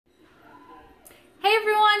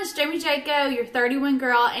it's Jamie Jaco, your 31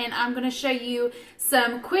 girl, and I'm going to show you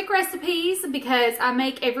some quick recipes because I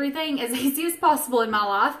make everything as easy as possible in my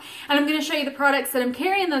life, and I'm going to show you the products that I'm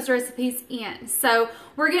carrying those recipes in. So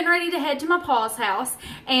we're getting ready to head to my pa's house,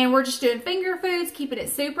 and we're just doing finger foods, keeping it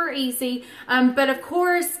super easy, but of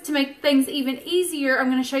course, to make things even easier, I'm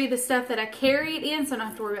going to show you the stuff that I carry it in so I don't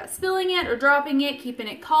have to worry about spilling it or dropping it, keeping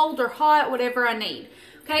it cold or hot, whatever I need.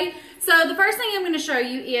 Okay, so the first thing I'm going to show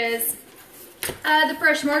you is the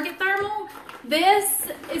Fresh Market Thermal.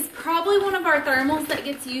 This is probably one of our thermals that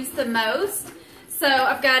gets used the most. So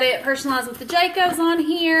I've got it personalized with the Jacos on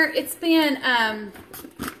here. It's been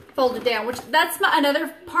folded down, which that's another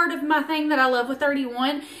part of my thing that I love with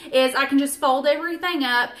 31 is I can just fold everything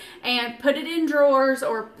up and put it in drawers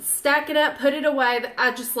or stack it up, put it away.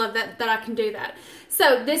 I just love that I can do that.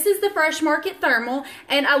 So this is the Fresh Market Thermal,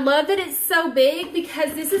 and I love that it's so big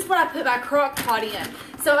because this is what I put my crock pot in.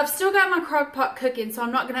 So I've still got my crock pot cooking, so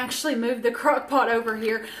I'm not going to actually move the crock pot over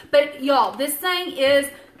here. But y'all, this thing is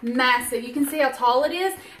massive. You can see how tall it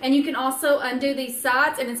is, and you can also undo these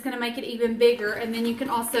sides and it's going to make it even bigger, and then you can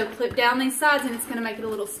also clip down these sides and it's going to make it a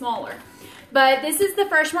little smaller. But this is the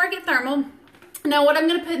Fresh Market Thermal. Now what I'm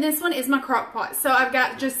going to put in this one is my crock pot. So I've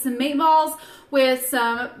got just some meatballs with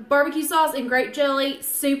some barbecue sauce and grape jelly.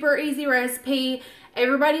 Super easy recipe.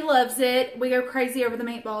 Everybody loves it. We go crazy over the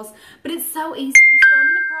meatballs, but it's so easy. Just throw them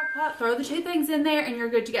in the crock pot, throw the two things in there, and you're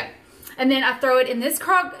good to go. And then I throw it in this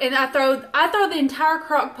crock, and I throw the entire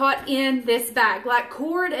crock pot in this bag, like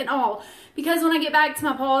cord and all. Because when I get back to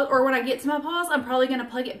my paws, or when I get to my paws, I'm probably going to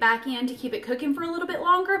plug it back in to keep it cooking for a little bit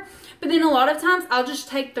longer. But then a lot of times, I'll just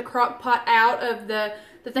take the crock pot out of the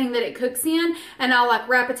thing that it cooks in, and I'll like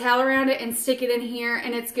wrap a towel around it and stick it in here,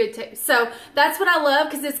 and it's good too. So that's what I love,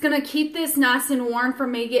 because it's going to keep this nice and warm for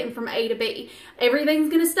me getting from A to B. Everything's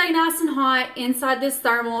going to stay nice and hot inside this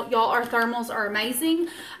thermal. Y'all, our thermals are amazing.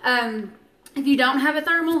 If you don't have a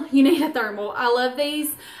thermal, you need a thermal. I love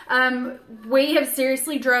these. We have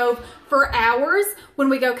seriously drove for hours. When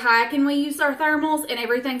we go kayaking, we use our thermals and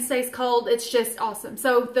everything stays cold. It's just awesome.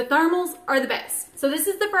 So the thermals are the best. So this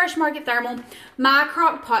is the Fresh Market Thermal. My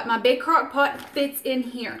crock pot, my big crock pot fits in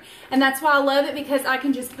here. And that's why I love it, because I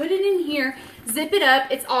can just put it in here, zip it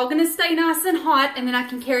up. It's all gonna stay nice and hot, and then I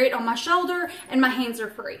can carry it on my shoulder and my hands are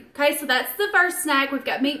free. Okay, so that's the first snack. We've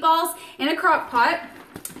got meatballs in a crock pot.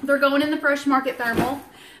 They're going in the Fresh Market Thermal.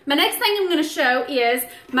 My next thing I'm going to show is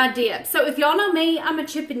my dip. So if y'all know me, I'm a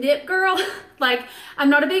chip and dip girl. Like, I'm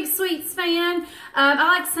not a big sweets fan.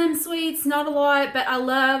 I like some sweets, not a lot, but I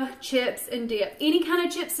love chips and dip. Any kind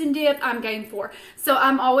of chips and dip, I'm game for. So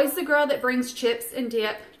I'm always the girl that brings chips and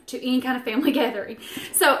dip to any kind of family gathering.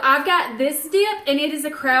 So I've got this dip, and it is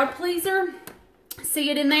a crowd pleaser. See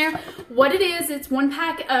it in there? What it is, it's one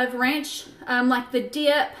pack of ranch, like the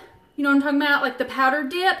dip. You know what I'm talking about? Like the powdered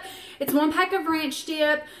dip. It's one pack of ranch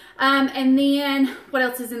dip. And then, what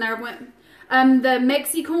else is in there? The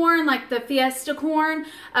Mexicorn, like the Fiesta corn.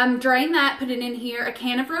 Drain that, put it in here. A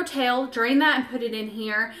can of Rotel, drain that and put it in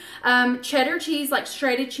here. Cheddar cheese, like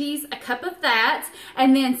shredded cheese, a cup of that.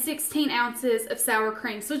 And then 16 ounces of sour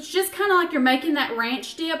cream. So it's just kind of like you're making that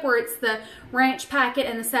ranch dip where it's the ranch packet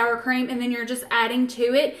and the sour cream, and then you're just adding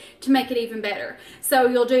to it to make it even better. So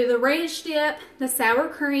you'll do the ranch dip, the sour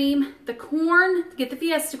cream, the corn, get the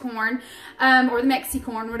Fiesta corn, or the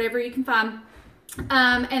Mexicorn, whatever you can find.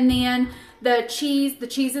 And then the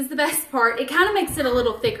cheese is the best part. It kind of makes it a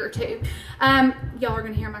little thicker too. Y'all are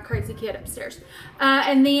gonna hear my crazy kid upstairs.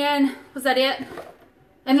 And then, was that it?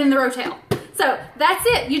 And then the Rotel. So that's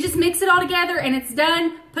it. You just mix it all together and it's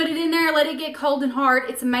done. Put it in there, let it get cold and hard.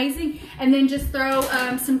 It's amazing. And then just throw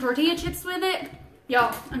some tortilla chips with it.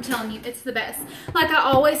 Y'all, I'm telling you, it's the best. Like, I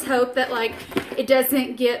always hope that, like, it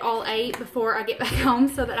doesn't get all ate before I get back home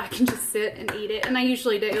so that I can just sit and eat it. And I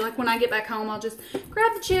usually do. Like, when I get back home, I'll just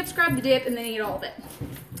grab the chips, grab the dip, and then eat all of it.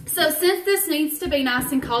 So, since this needs to be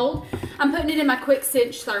nice and cold, I'm putting it in my Quick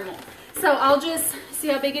Cinch Thermal. So, I'll just see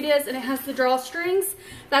how big it is, and it has the drawstrings.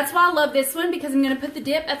 That's why I love this one, because I'm going to put the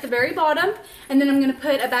dip at the very bottom, and then I'm going to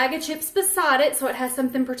put a bag of chips beside it so it has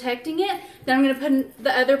something protecting it. Then I'm going to put in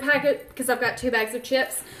the other packet, because I've got 2 bags of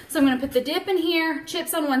chips. So I'm going to put the dip in here,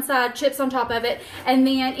 chips on one side, chips on top of it, and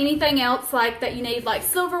then anything else like that you need, like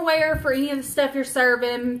silverware for any of the stuff you're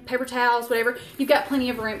serving, paper towels, whatever, you've got plenty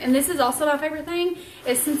of room. And this is also my favorite thing,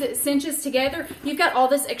 is since it cinches together, you've got all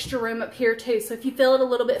this extra room up here too. So if you feel it a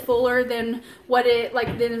little bit fuller than what it,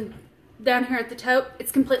 like, then down here at the toe,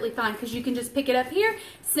 it's completely fine, because you can just pick it up here,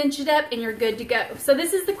 cinch it up, and you're good to go. So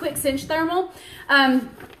this is the Quick Cinch Thermal.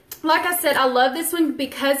 Like I said, I love this one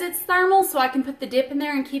because it's thermal, so I can put the dip in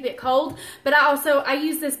there and keep it cold. But I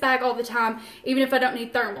use this bag all the time, even if I don't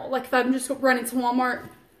need thermal. Like if I'm just running to Walmart,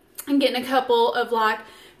 and getting a couple of like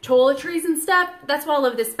toiletries and stuff. That's why I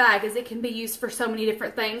love this bag, is it can be used for so many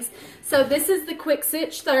different things. So this is the Quick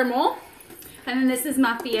Stitch Thermal, and then this is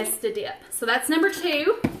my Fiesta dip. So that's number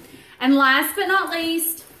 2. And last but not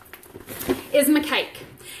least is my cake.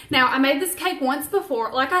 Now, I made this cake once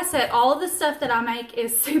before. Like I said, all of the stuff that I make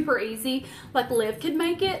is super easy. Like Liv could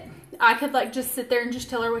make it. I could like just sit there and just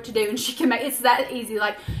tell her what to do and she can make it. It's that easy.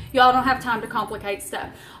 Like, y'all don't have time to complicate stuff.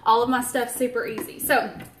 All of my stuff's super easy.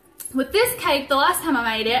 So with this cake, the last time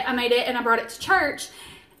I made it and I brought it to church,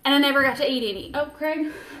 and I never got to eat any. Oh,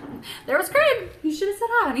 Craig. There was Craig. You should have said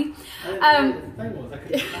hi, honey.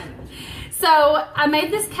 So I made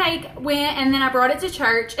this cake, and then I brought it to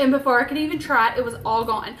church, and before I could even try it, it was all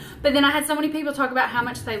gone. But then I had so many people talk about how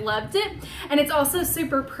much they loved it, and it's also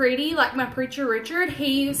super pretty. Like my preacher Richard,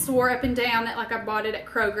 he swore up and down that like I bought it at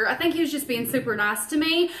Kroger. I think he was just being super nice to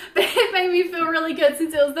me, but it made me feel really good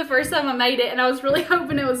since it was the first time I made it, and I was really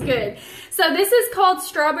hoping it was good. So this is called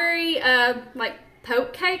strawberry, like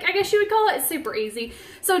poke cake, I guess you would call it. It's super easy.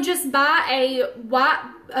 So just buy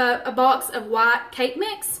a box of white cake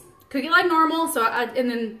mix. Cook it like normal, and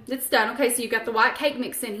then it's done. Okay, so you've got the white cake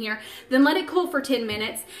mix in here. Then let it cool for 10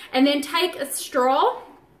 minutes. And then take a straw,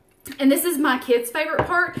 and this is my kids' favorite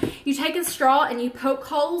part. You take a straw and you poke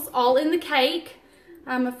holes all in the cake.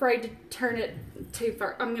 I'm afraid to turn it too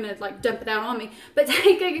far. I'm gonna like dump it out on me. But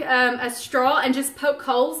take a straw and just poke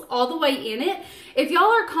holes all the way in it. If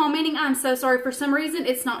y'all are commenting, I'm so sorry. For some reason,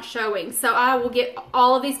 it's not showing. So I will get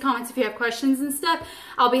all of these comments if you have questions and stuff.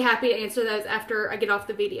 I'll be happy to answer those after I get off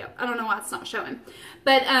the video. I don't know why it's not showing.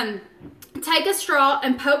 But take a straw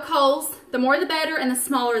and poke holes. The more the better, and the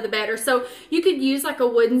smaller the better. So you could use like a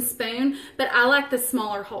wooden spoon, but I like the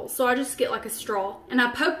smaller holes. So I just get like a straw and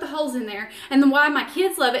I poke the holes in there. And then why my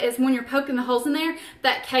kids love it is when you're poking the holes in there,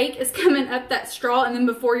 that cake is coming up that straw, and then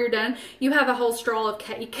before you're done, you have a whole straw of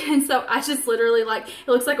cake. And so I just literally like, it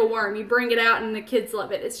looks like a worm. You bring it out and the kids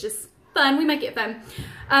love it. It's just fun. We make it fun.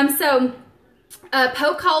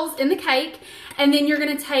 Poke holes in the cake, and then you're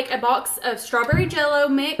gonna take a box of strawberry jello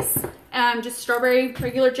mix, just strawberry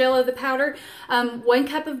regular jello, the powder, 1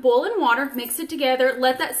 cup of boiling water, mix it together,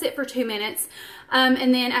 let that sit for 2 minutes.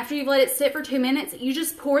 And then after you've let it sit for 2 minutes, you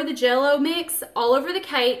just pour the jello mix all over the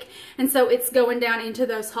cake, and so it's going down into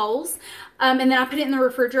those holes. And then I put it in the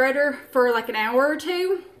refrigerator for like an hour or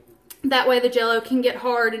 2. That way the jello can get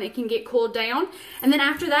hard and it can get cooled down. And then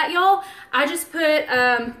after that, y'all, I just put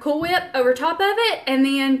Cool Whip over top of it, and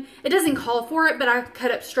then it doesn't call for it, but I cut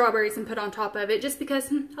up strawberries and put on top of it just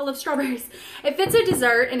because I love strawberries. If it's a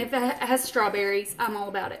dessert and if it has strawberries, I'm all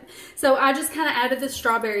about it. So I just kind of added the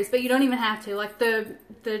strawberries, but you don't even have to. Like the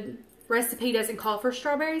recipe doesn't call for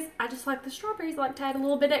strawberries. I just like the strawberries. I like to add a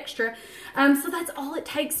little bit extra. So that's all it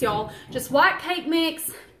takes, y'all. Just white cake mix,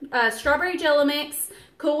 strawberry jello mix,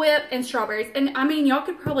 Cool Whip, and strawberries. And I mean, y'all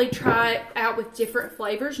could probably try it out with different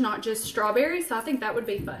flavors, not just strawberries. So I think that would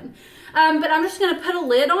be fun. But I'm just going to put a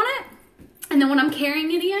lid on it. And then when I'm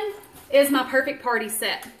carrying it in is my Perfect Party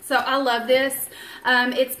set. So I love this.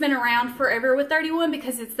 It's been around forever with 31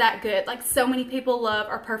 because it's that good. Like, so many people love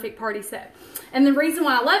our Perfect Party set. And the reason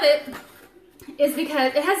why I love it is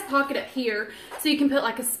because it has a pocket up here, so you can put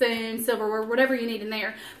like a spoon, silverware, whatever you need in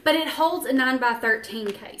there. But it holds a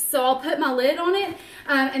 9x13 case. So I'll put my lid on it,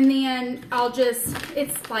 and then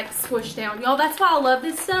it's like squished down. Y'all, that's why I love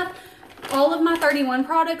this stuff. All of my 31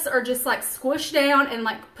 products are just like squished down and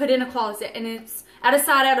like put in a closet, and it's out of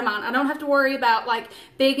sight, out of mind. I don't have to worry about like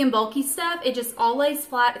big and bulky stuff. It just all lays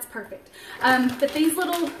flat. It's perfect. But these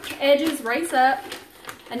little edges raise up.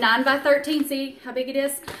 A 9x13, see how big it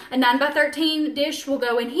is? A 9x13 dish will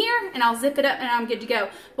go in here, and I'll zip it up and I'm good to go.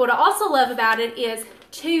 But what I also love about it is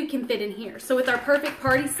 2 can fit in here. So with our Perfect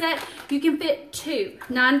Party set, you can fit 2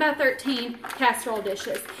 9x13 casserole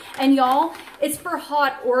dishes. And y'all, it's for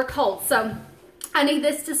hot or cold. So I need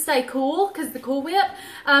this to stay cool because the Cool Whip,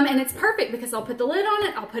 and it's perfect because I'll put the lid on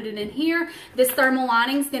it, I'll put it in here. This thermal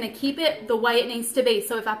lining is going to keep it the way it needs to be.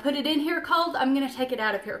 So if I put it in here cold, I'm going to take it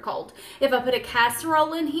out of here cold. If I put a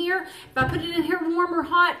casserole in here, if I put it in here warm or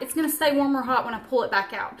hot, it's going to stay warm or hot when I pull it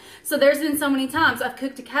back out. So there's been so many times I've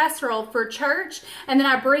cooked a casserole for church, and then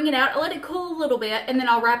I bring it out, I let it cool a little bit, and then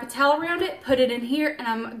I'll wrap a towel around it, put it in here, and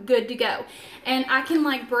I'm good to go. And I can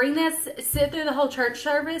like bring this, sit through the whole church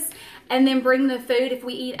service, and then bring the food if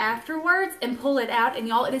we eat afterwards and pull it out, and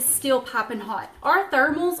y'all, it is still piping hot. Our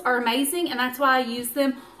thermals are amazing, and that's why I use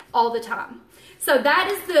them all the time. So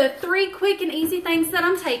that is the 3 quick and easy things that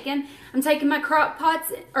I'm taking. I'm taking my crock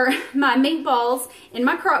pots, or my meatballs in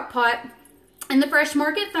my crock pot, and the Fresh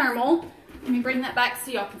Market thermal. Let me bring that back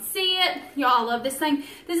so y'all can see it. Y'all, I love this thing.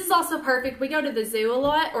 This is also perfect. We go to the zoo a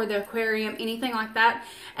lot, or the aquarium, anything like that,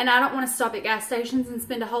 and I don't want to stop at gas stations and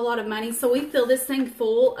spend a whole lot of money, so we fill this thing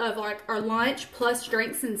full of like our lunch plus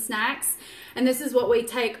drinks and snacks, and this is what we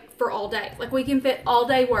take for all day. Like, we can fit all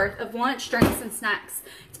day worth of lunch, drinks, and snacks.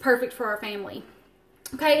 It's perfect for our family.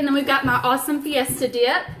 Okay, and then we've got my awesome Fiesta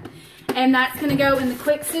dip. And that's going to go in the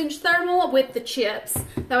Quick Cinch Thermal with the chips.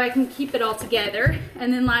 That way I can keep it all together.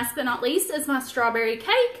 And then last but not least is my strawberry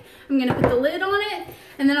cake. I'm going to put the lid on it.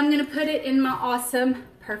 And then I'm going to put it in my awesome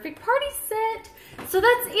Perfect Party set. So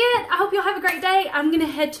that's it. I hope y'all have a great day. I'm going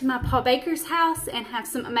to head to my Pa Baker's house and have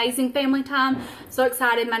some amazing family time. So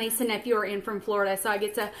excited. My niece and nephew are in from Florida. So I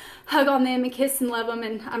get to hug on them and kiss and love them.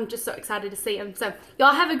 And I'm just so excited to see them. So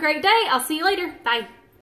y'all have a great day. I'll see you later. Bye.